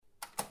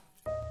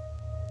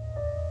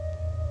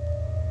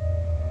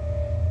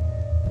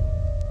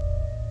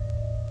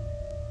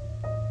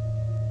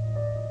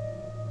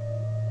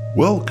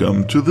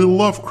Welcome to the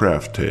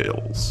Lovecraft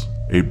Tales,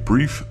 a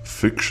brief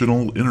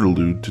fictional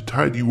interlude to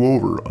tide you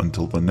over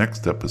until the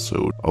next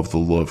episode of the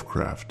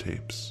Lovecraft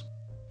Tapes.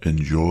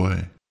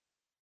 Enjoy.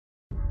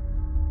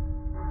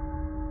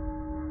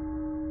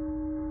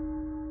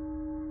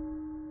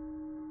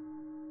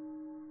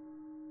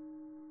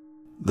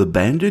 The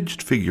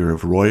bandaged figure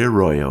of Roy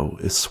Arroyo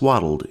is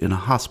swaddled in a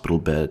hospital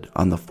bed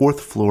on the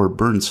 4th floor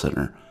burn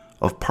center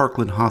of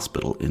Parkland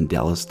Hospital in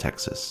Dallas,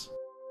 Texas.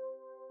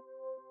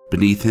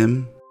 Beneath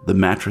him, the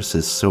mattress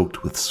is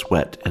soaked with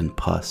sweat and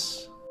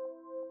pus.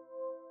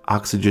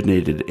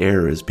 Oxygenated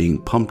air is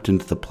being pumped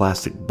into the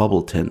plastic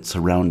bubble tent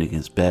surrounding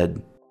his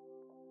bed.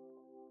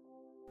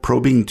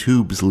 Probing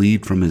tubes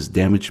lead from his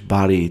damaged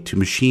body to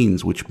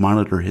machines which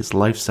monitor his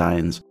life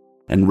signs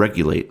and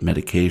regulate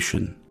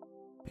medication,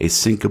 a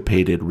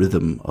syncopated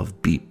rhythm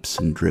of beeps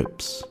and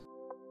drips.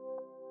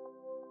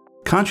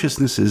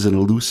 Consciousness is an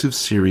elusive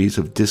series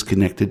of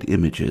disconnected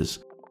images,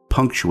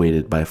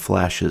 punctuated by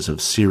flashes of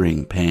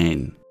searing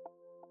pain.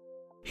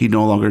 He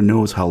no longer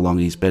knows how long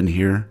he's been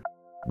here,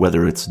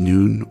 whether it's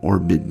noon or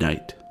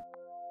midnight.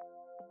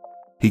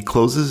 He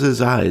closes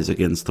his eyes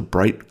against the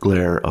bright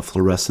glare of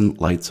fluorescent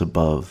lights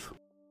above.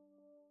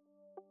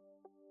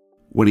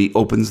 When he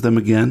opens them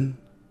again,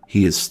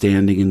 he is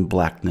standing in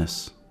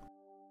blackness.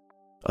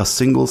 A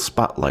single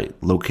spotlight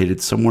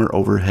located somewhere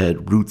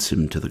overhead roots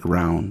him to the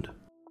ground.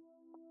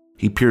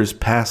 He peers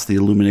past the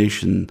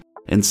illumination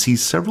and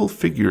sees several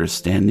figures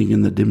standing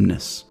in the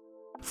dimness,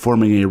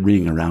 forming a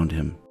ring around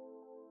him.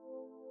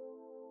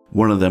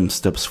 One of them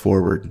steps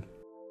forward.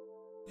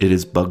 It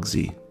is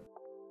Bugsy.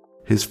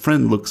 His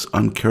friend looks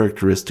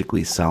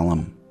uncharacteristically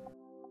solemn.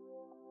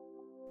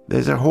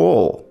 "There's a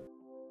hole,"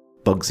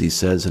 Bugsy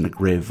says in a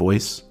grave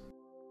voice,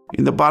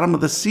 "in the bottom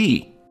of the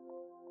sea."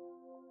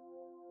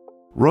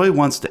 Roy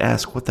wants to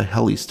ask what the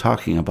hell he's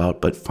talking about,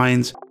 but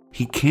finds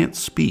he can't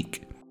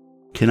speak,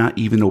 cannot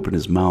even open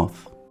his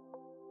mouth.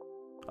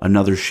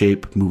 Another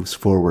shape moves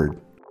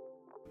forward.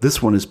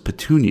 This one is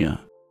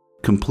Petunia,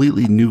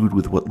 completely nude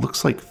with what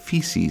looks like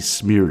feces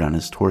smeared on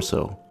his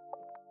torso.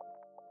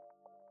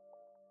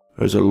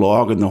 "There's a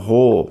log in the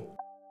hole,"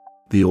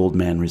 the old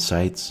man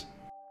recites.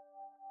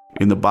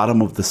 "In the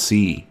bottom of the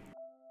sea."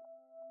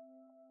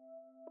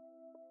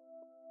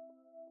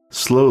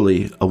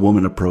 Slowly, a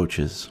woman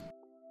approaches.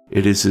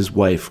 It is his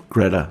wife,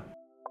 Greta.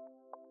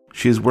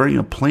 She is wearing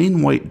a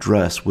plain white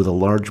dress with a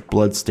large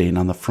bloodstain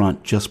on the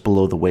front just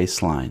below the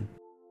waistline.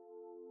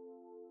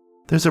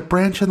 "There's a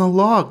branch on the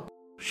log,"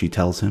 she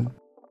tells him.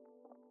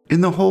 "In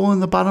the hole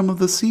in the bottom of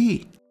the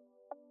sea."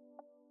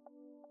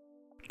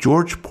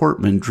 George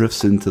Portman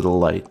drifts into the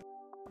light,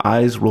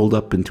 eyes rolled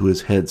up into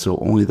his head so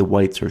only the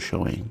whites are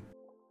showing.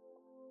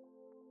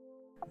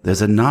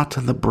 "There's a knot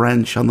on the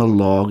branch on the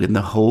log in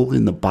the hole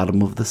in the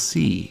bottom of the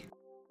sea."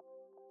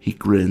 He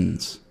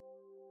grins.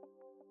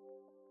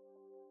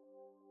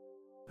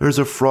 "There's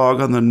a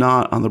frog on the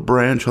knot on the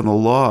branch on the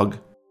log."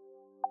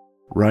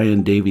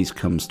 Ryan Davies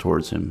comes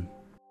towards him.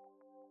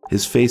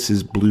 His face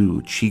is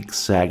blue, cheeks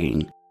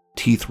sagging,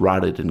 teeth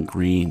rotted and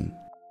green.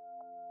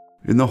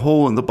 "In the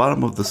hole in the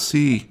bottom of the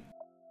sea."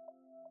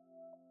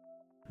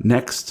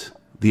 Next,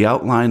 the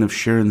outline of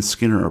Sharon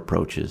Skinner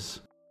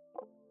approaches.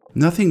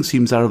 Nothing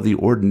seems out of the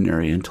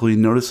ordinary until he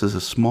notices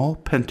a small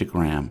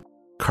pentagram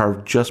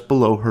carved just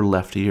below her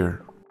left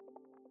ear.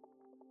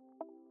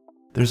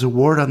 "There's a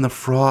wart on the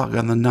frog,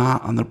 on the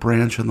knot, on the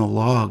branch, on the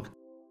log,"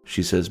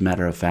 she says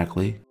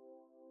matter-of-factly.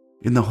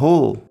 "In the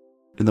hole,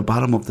 in the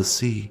bottom of the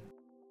sea."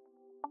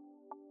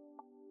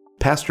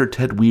 Pastor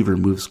Ted Weaver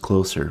moves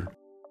closer,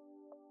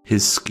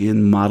 his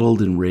skin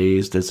mottled and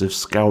raised as if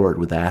scoured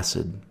with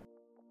acid.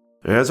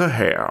 "There's a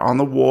hair on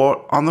the wart,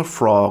 on the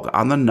frog,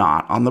 on the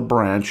knot, on the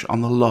branch,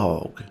 on the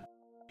log,"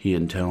 he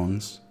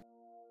intones.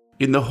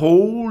 "In the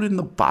hole in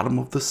the bottom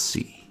of the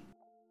sea."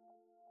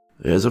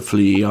 "There's a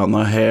flea on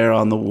the hair,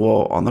 on the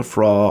wart, on the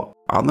frog,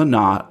 on the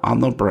knot,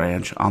 on the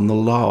branch, on the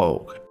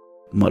log,"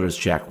 mutters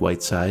Jack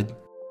Whiteside.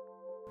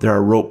 There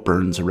are rope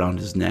burns around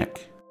his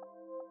neck.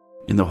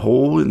 "In the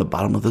hole in the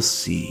bottom of the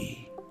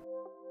sea."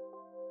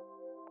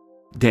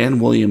 Dan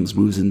Williams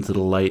moves into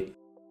the light.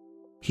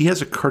 He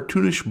has a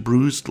cartoonish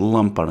bruised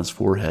lump on his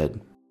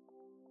forehead.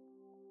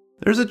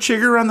 "There's a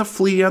chigger on the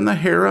flea, on the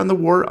hair, on the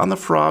wart, on the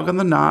frog, on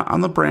the knot, on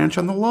the branch,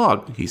 on the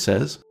log," he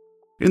says.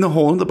 "In the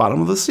hole in the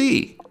bottom of the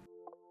sea."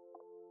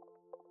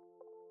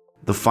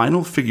 The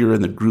final figure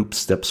in the group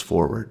steps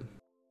forward.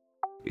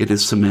 It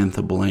is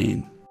Samantha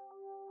Blaine.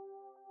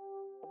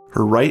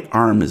 Her right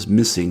arm is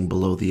missing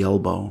below the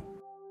elbow.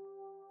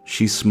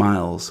 She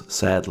smiles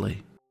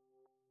sadly.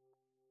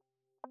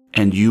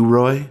 "And you,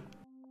 Roy?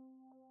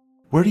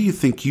 Where do you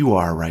think you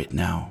are right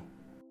now?"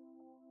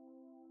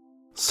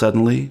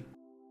 Suddenly,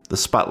 the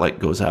spotlight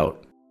goes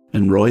out,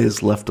 and Roy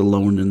is left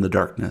alone in the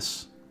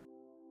darkness.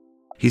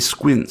 He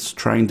squints,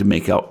 trying to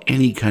make out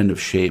any kind of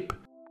shape,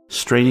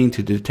 straining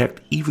to detect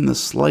even the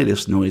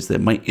slightest noise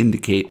that might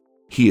indicate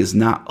he is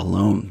not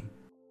alone.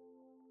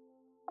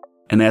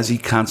 And as he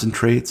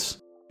concentrates,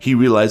 he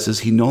realizes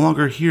he no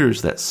longer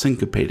hears that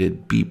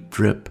syncopated beep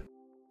drip,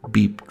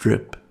 beep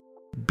drip,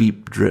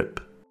 beep drip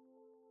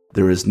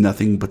there is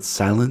nothing but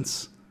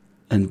silence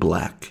and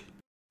black.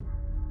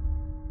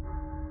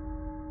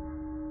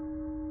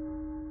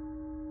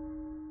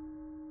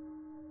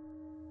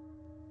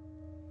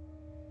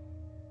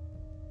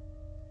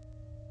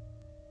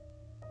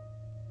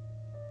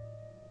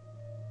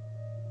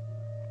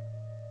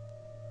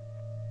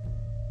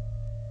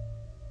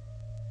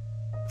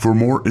 For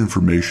more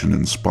information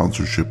and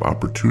sponsorship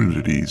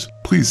opportunities,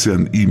 please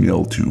send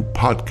email to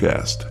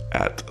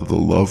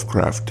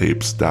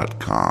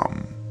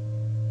podcast@thelovecrafttapes.com.